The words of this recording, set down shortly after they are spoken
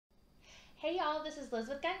Hey y'all, this is Liz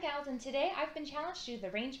with Gun Gals, and today I've been challenged to do the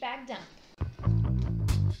range bag dump.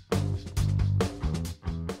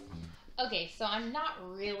 Okay, so I'm not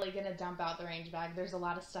really gonna dump out the range bag. There's a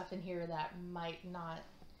lot of stuff in here that might not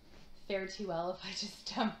fare too well if I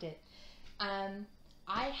just dumped it. I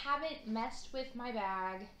haven't messed with my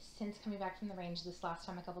bag since coming back from the range this last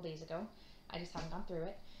time a couple days ago. I just haven't gone through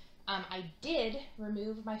it. I did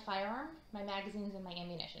remove my firearm, my magazines, and my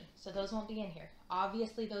ammunition, so those won't be in here.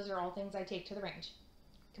 Obviously, those are all things I take to the range.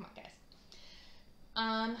 Come on,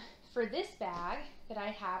 guys. For this bag that I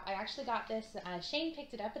have, I actually got this, Shane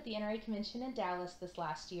picked it up at the NRA convention in Dallas this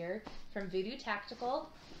last year from Voodoo Tactical.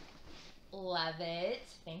 Love it.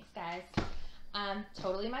 Thanks, guys.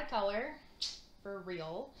 Totally my color, for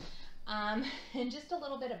real. And just a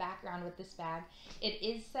little bit of background with this bag. It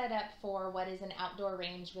is set up for what is an outdoor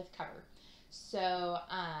range with cover. So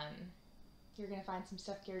you're going to find some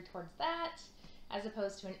stuff geared towards that, as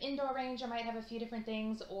opposed to an indoor range. I might have a few different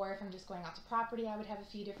things, or if I'm just going out to property, I would have a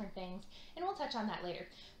few different things, and we'll touch on that later.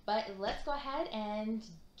 But let's go ahead and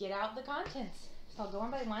get out the contents. So I'll go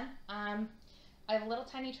one by one. I have a little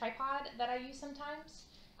tiny tripod that I use sometimes.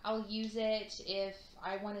 I'll use it if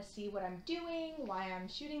I want to see what I'm doing, why I'm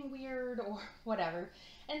shooting weird, or whatever.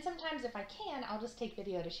 And sometimes if I can, I'll just take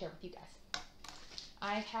video to share with you guys.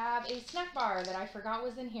 I have a snack bar that I forgot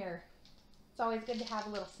was in here. It's always good to have a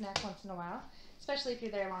little snack once in a while, especially if you're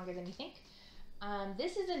there longer than you think.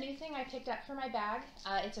 This is a new thing I picked up for my bag.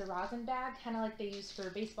 It's a rosin bag, kind of like they use for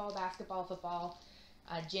baseball, basketball, football,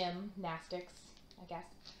 gymnastics, I guess.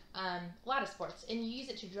 A lot of sports, and you use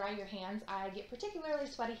it to dry your hands. I get particularly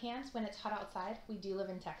sweaty hands when it's hot outside. We do live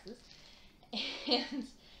in Texas, and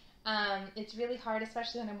it's really hard,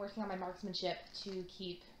 especially when I'm working on my marksmanship, to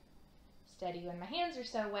keep steady when my hands are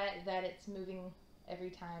so wet that it's moving every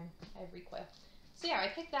time I recoil. So yeah, I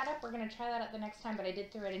picked that up. We're going to try that out the next time, but I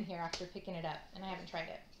did throw it in here after picking it up, and I haven't tried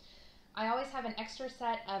it. I always have an extra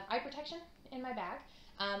set of eye protection in my bag.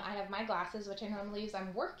 I have my glasses, which I normally use.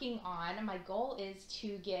 I'm working on, my goal is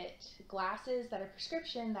to get glasses that are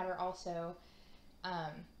prescription that are also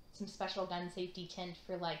some special gun safety tint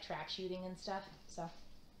for like track shooting and stuff. So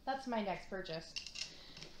that's my next purchase.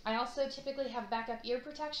 I also typically have backup ear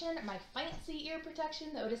protection. My fancy ear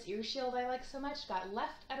protection, the Otis ear shield I like so much, got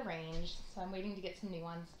left at a range, so I'm waiting to get some new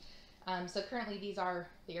ones. So currently these are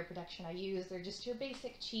the ear protection I use. They're just your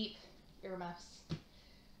basic cheap earmuffs,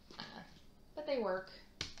 but they work.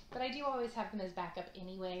 But I do always have them as backup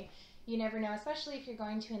anyway. You never know, especially if you're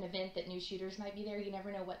going to an event that new shooters might be there, you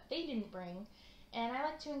never know what they didn't bring. And I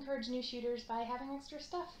like to encourage new shooters by having extra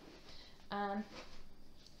stuff.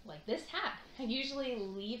 Like this hat. I usually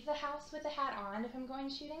leave the house with the hat on if I'm going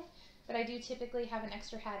shooting, but I do typically have an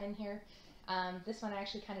extra hat in here. This one I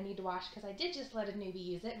actually kind of need to wash because I did just let a newbie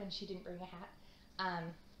use it when she didn't bring a hat.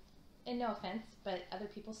 And no offense, but other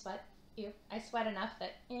people sweat. Ew. I sweat enough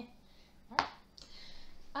that, eh.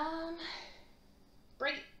 Alright.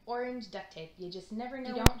 Bright orange duct tape. You just never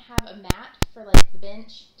know. You don't have a mat for like the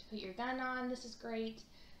bench to put your gun on. This is great.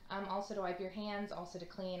 Also to wipe your hands, also to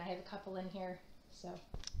clean. I have a couple in here, so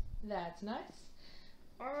that's nice.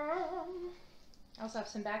 I also have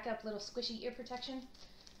some backup little squishy ear protection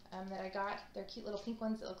that I got. They're cute little pink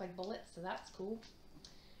ones that look like bullets, so that's cool.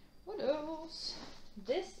 What else?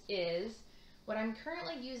 This is what I'm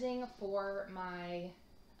currently using for my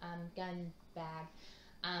gun bag.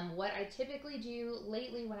 What I typically do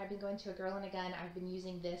lately when I've been going to a girl and a gun, I've been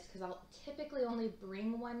using this because I'll typically only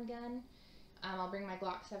bring one gun. I'll bring my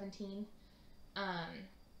Glock 17.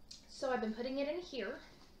 So I've been putting it in here.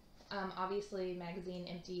 Obviously magazine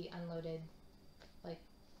empty, unloaded, like,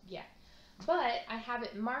 yeah. But I have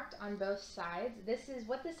it marked on both sides. This is,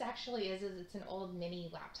 what this actually is it's an old mini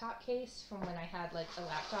laptop case from when I had like a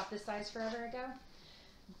laptop this size forever ago.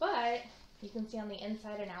 But you can see on the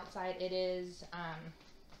inside and outside it is,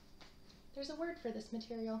 there's a word for this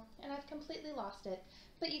material, and I've completely lost it,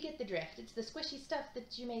 but you get the drift. It's the squishy stuff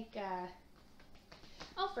that you make,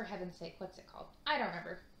 oh, for heaven's sake, what's it called? I don't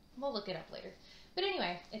remember. We'll look it up later. But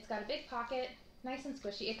anyway, it's got a big pocket, nice and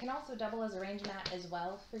squishy. It can also double as a range mat as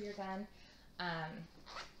well for your gun.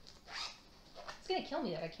 It's gonna kill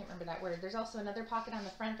me that I can't remember that word. There's also another pocket on the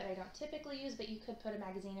front that I don't typically use, but you could put a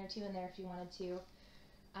magazine or two in there if you wanted to.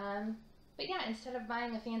 But yeah, instead of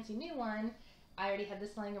buying a fancy new one, I already had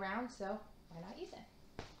this laying around, so why not use it?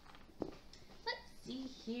 Let's see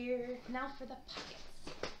here. Now for the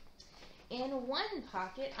pockets. In one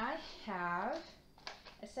pocket, I have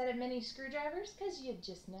a set of mini screwdrivers, because you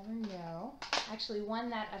just never know. Actually, won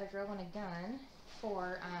that at a girl and a gun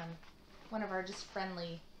for one of our just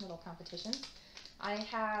friendly little competitions. I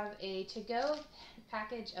have a to-go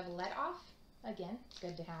package of let off. Again, it's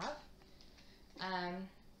good to have.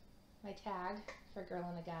 my tag for Girl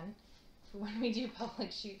and a Gun for when we do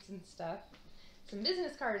public shoots and stuff. Some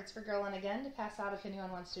business cards for Girl and a Gun to pass out if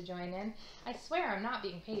anyone wants to join in. I swear I'm not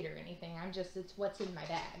being paid or anything. It's what's in my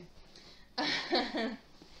bag. Let's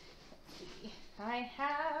see. I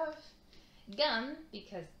have gum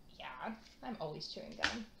because, yeah, I'm always chewing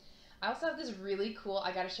gum. I also have this really cool,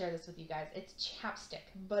 I gotta share this with you guys. It's chapstick,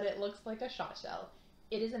 but it looks like a shot shell.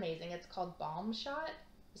 It is amazing. It's called Balm Shot.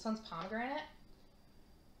 This one's pomegranate.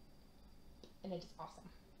 And it is awesome.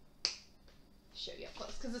 Show you up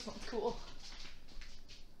close because this one's cool.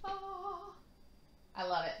 Oh, I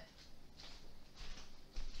love it.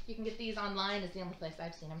 You can get these online, is the only place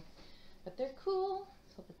I've seen them. But they're cool.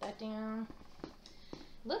 So I'll put that down.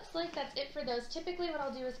 Looks like that's it for those. Typically what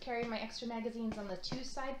I'll do is carry my extra magazines on the 2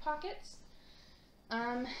 side pockets.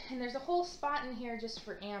 And there's a whole spot in here just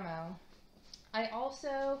for ammo. I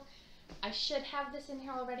should have this in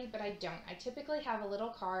here already, but I don't. I typically have a little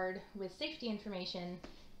card with safety information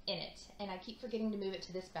in it, and I keep forgetting to move it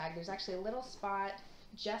to this bag. There's actually a little spot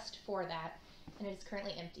just for that, and it is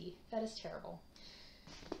currently empty. That is terrible.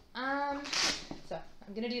 So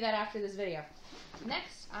I'm gonna do that after this video.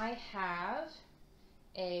 Next, I have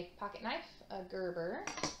a pocket knife, a Gerber,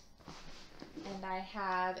 and I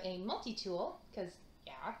have a multi-tool, because,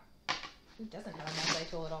 yeah, who doesn't have a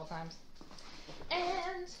multi-tool at all times?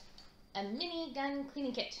 And a mini gun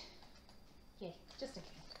cleaning kit. Yay, just in case.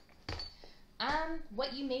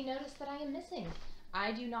 What you may notice that I am missing.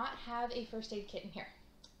 I do not have a first aid kit in here.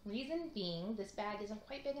 Reason being, this bag isn't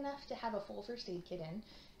quite big enough to have a full first aid kit in.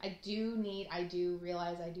 I do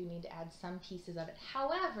realize I do need to add some pieces of it.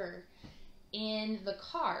 However, in the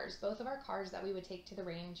cars, both of our cars that we would take to the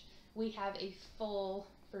range, we have a full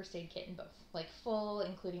first aid kit in both. Like full,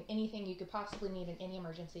 including anything you could possibly need in any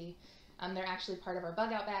emergency. They're actually part of our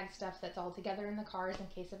bug out bag stuff that's all together in the cars in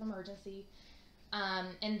case of emergency.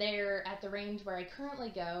 And they're at the range where I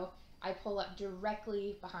currently go. I pull up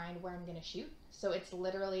directly behind where I'm going to shoot. So it's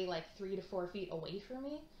literally like 3 to 4 feet away from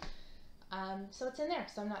me. So it's in there,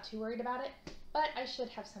 so I'm not too worried about it. But I should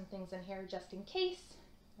have some things in here just in case.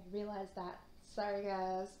 I realize that. Sorry,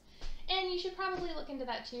 guys. And you should probably look into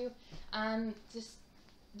that too. Just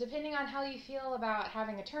depending on how you feel about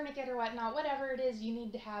having a tourniquet or whatnot, whatever it is, you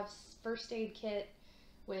need to have first aid kit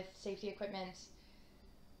with safety equipment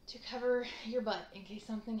to cover your butt in case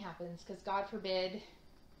something happens. Because God forbid,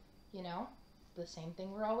 you know, the same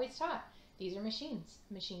thing we're always taught. These are machines.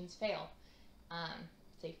 Machines fail.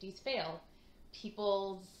 Safeties fail.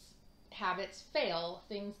 People's habits fail.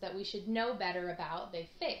 Things that we should know better about, they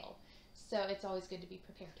fail. So it's always good to be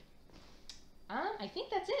prepared. I think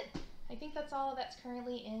that's it. I think that's all that's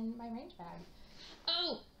currently in my range bag.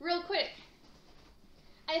 Oh, real quick.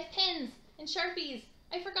 I have pens and Sharpies.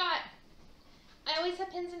 I forgot. I always have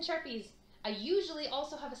pens and Sharpies. I usually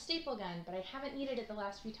also have a staple gun, but I haven't needed it the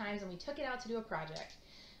last few times, and we took it out to do a project.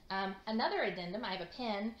 Another addendum, I have a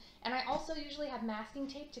pen, and I also usually have masking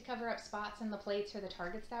tape to cover up spots in the plates for the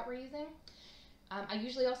targets that we're using. I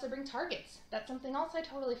usually also bring targets. That's something else I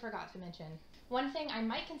totally forgot to mention. One thing I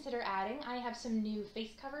might consider adding, I have some new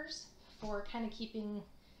face covers for kind of keeping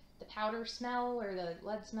the powder smell or the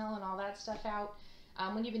lead smell and all that stuff out.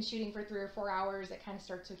 When you've been shooting for 3 or 4 hours, it kind of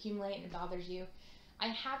starts to accumulate and it bothers you. I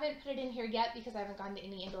haven't put it in here yet because I haven't gone to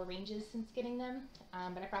any indoor ranges since getting them,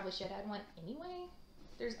 but I probably should add one anyway.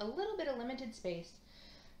 There's a little bit of limited space.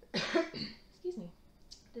 Excuse me.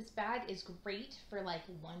 This bag is great for like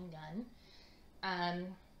one gun. I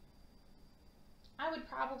would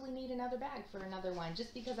probably need another bag for another one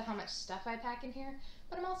just because of how much stuff I pack in here,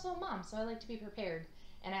 but I'm also a mom, so I like to be prepared.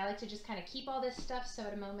 And I like to just kind of keep all this stuff so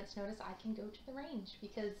at a moment's notice I can go to the range,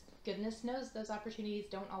 because goodness knows those opportunities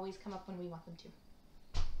don't always come up when we want them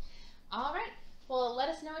to. All right, well, let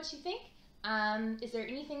us know what you think. Is there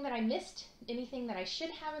anything that I missed? Anything that I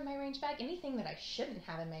should have in my range bag? Anything that I shouldn't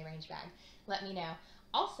have in my range bag? Let me know.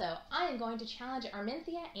 Also, I am going to challenge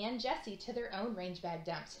Armintha and Jessie to their own range bag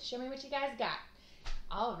dumps. Show me what you guys got.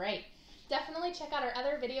 All right. Definitely check out our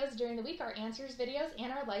other videos during the week, our answers videos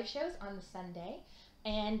and our live shows on the Sunday.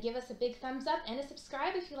 And give us a big thumbs up and a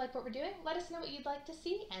subscribe if you like what we're doing. Let us know what you'd like to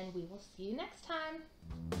see, and we will see you next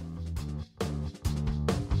time.